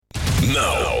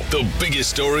the biggest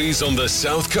stories on the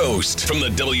South Coast from the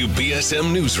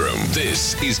WBSM Newsroom.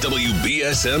 This is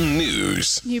WBSM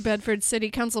News. New Bedford City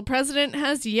Council president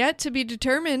has yet to be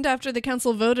determined after the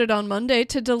council voted on Monday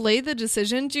to delay the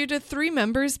decision due to 3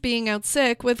 members being out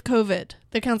sick with COVID.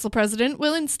 The council president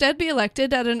will instead be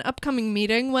elected at an upcoming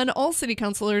meeting when all city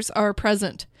councilors are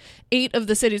present. 8 of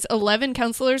the city's 11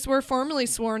 councilors were formally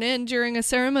sworn in during a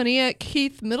ceremony at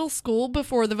Keith Middle School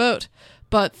before the vote,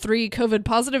 but 3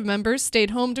 COVID-positive members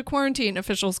stayed home to quarantine,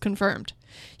 officials confirmed.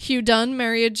 Hugh Dunn,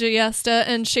 Maria Giesta,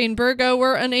 and Shane Burgo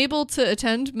were unable to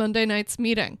attend Monday night's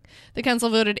meeting. The council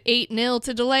voted 8-0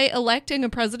 to delay electing a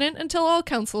president until all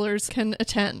councilors can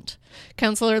attend.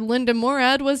 Councilor Linda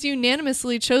Morad was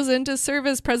unanimously chosen to serve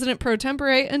as president pro tempore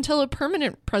until a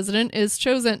permanent president is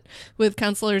chosen, with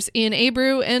councilors Ian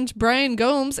Abreu and Brian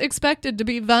Gomes expected to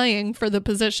be vying for the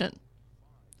position.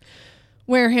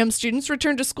 Wareham students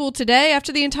returned to school today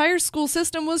after the entire school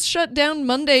system was shut down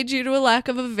Monday due to a lack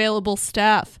of available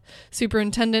staff.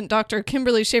 Superintendent Dr.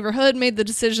 Kimberly Shaver-Hood made the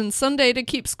decision Sunday to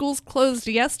keep schools closed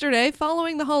yesterday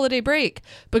following the holiday break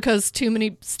because too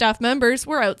many staff members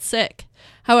were out sick.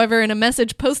 However, in a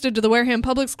message posted to the Wareham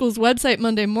Public Schools website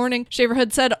Monday morning,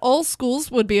 Shaver-Hood said all schools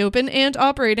would be open and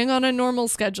operating on a normal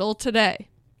schedule today.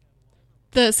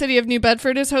 The city of New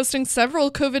Bedford is hosting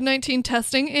several COVID-19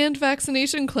 testing and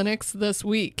vaccination clinics this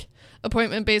week.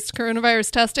 Appointment-based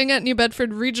coronavirus testing at New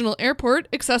Bedford Regional Airport,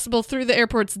 accessible through the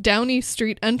airport's Downey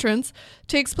Street entrance,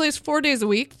 takes place 4 days a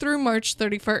week through March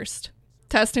 31st.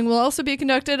 Testing will also be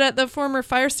conducted at the former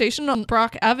fire station on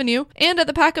Brock Avenue and at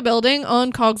the PACA building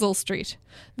on Cogswell Street.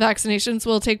 Vaccinations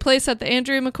will take place at the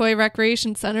Andrew McCoy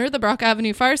Recreation Center, the Brock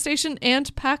Avenue Fire Station,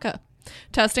 and PACA.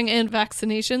 Testing and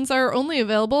vaccinations are only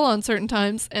available on certain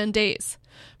times and days.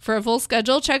 For a full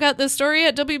schedule, check out this story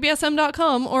at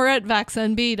WBSM.com or at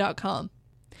VaxNB.com.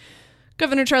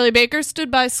 Governor Charlie Baker stood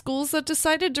by schools that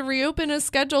decided to reopen as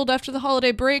scheduled after the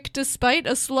holiday break despite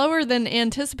a slower than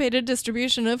anticipated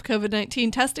distribution of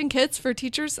COVID-19 testing kits for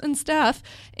teachers and staff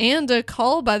and a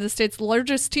call by the state's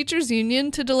largest teachers union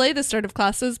to delay the start of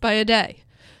classes by a day.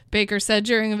 Baker said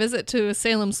during a visit to a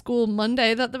Salem school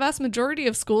Monday that the vast majority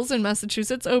of schools in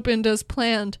Massachusetts opened as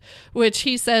planned, which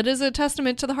he said is a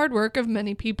testament to the hard work of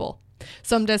many people.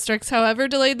 Some districts, however,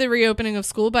 delayed the reopening of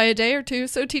school by a day or two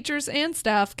so teachers and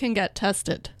staff can get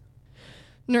tested.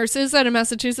 Nurses at a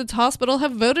Massachusetts hospital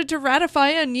have voted to ratify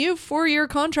a new 4-year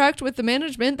contract with the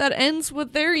management that ends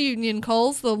what their union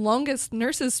calls the longest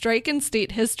nurses' strike in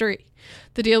state history.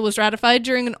 The deal was ratified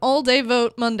during an all-day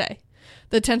vote Monday.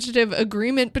 The tentative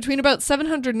agreement between about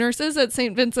 700 nurses at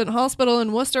St. Vincent Hospital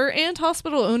in Worcester and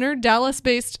hospital owner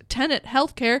Dallas-based Tenet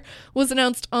Healthcare was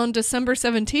announced on December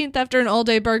 17th after an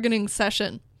all-day bargaining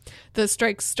session. The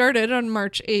strike started on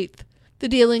March 8th. The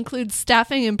deal includes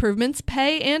staffing improvements,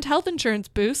 pay and health insurance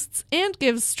boosts, and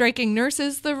gives striking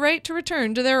nurses the right to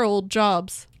return to their old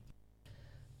jobs.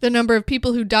 The number of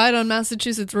people who died on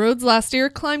Massachusetts roads last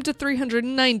year climbed to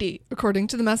 390, according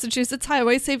to the Massachusetts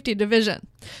Highway Safety Division.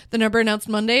 The number announced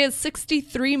Monday is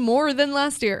 63 more than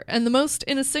last year, and the most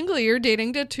in a single year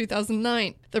dating to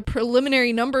 2009. The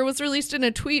preliminary number was released in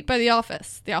a tweet by the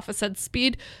office. The office said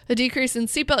speed, a decrease in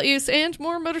seatbelt use, and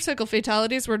more motorcycle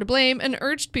fatalities were to blame and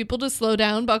urged people to slow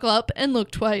down, buckle up, and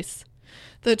look twice.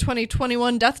 The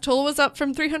 2021 death toll was up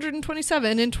from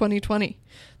 327 in 2020.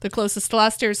 The closest to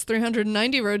last year's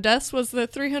 390 road deaths was the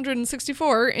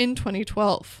 364 in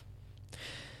 2012.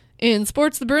 In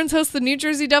sports, the Bruins host the New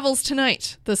Jersey Devils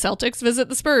tonight. The Celtics visit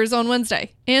the Spurs on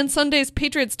Wednesday. And Sunday's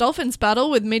Patriots-Dolphins battle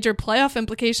with major playoff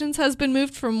implications has been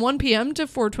moved from 1 p.m. to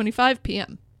 4:25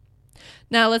 p.m.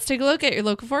 Now let's take a look at your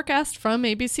local forecast from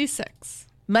ABC 6.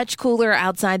 Much cooler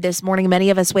outside this morning. Many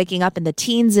of us waking up in the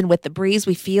teens, and with the breeze,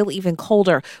 we feel even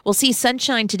colder. We'll see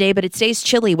sunshine today, but it stays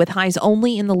chilly with highs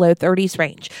only in the low 30s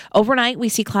range. Overnight, we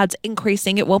see clouds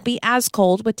increasing. It won't be as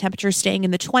cold, with temperatures staying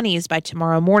in the 20s by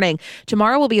tomorrow morning.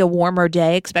 Tomorrow will be a warmer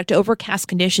day. Expect overcast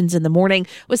conditions in the morning,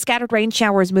 with scattered rain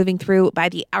showers moving through by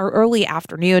the early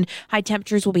afternoon. High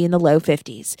temperatures will be in the low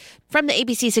 50s. From the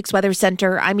ABC 6 Weather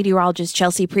Center, I'm meteorologist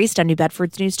Chelsea Priest on New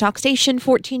Bedford's News Talk Station,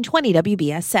 1420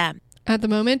 WBSM. At the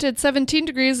moment, it's 17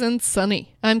 degrees and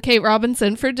sunny. I'm Kate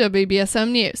Robinson for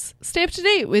WBSM News. Stay up to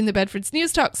date with New Bedford's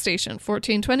News Talk Station,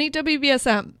 1420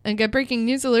 WBSM, and get breaking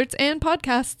news alerts and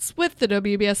podcasts with the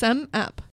WBSM app.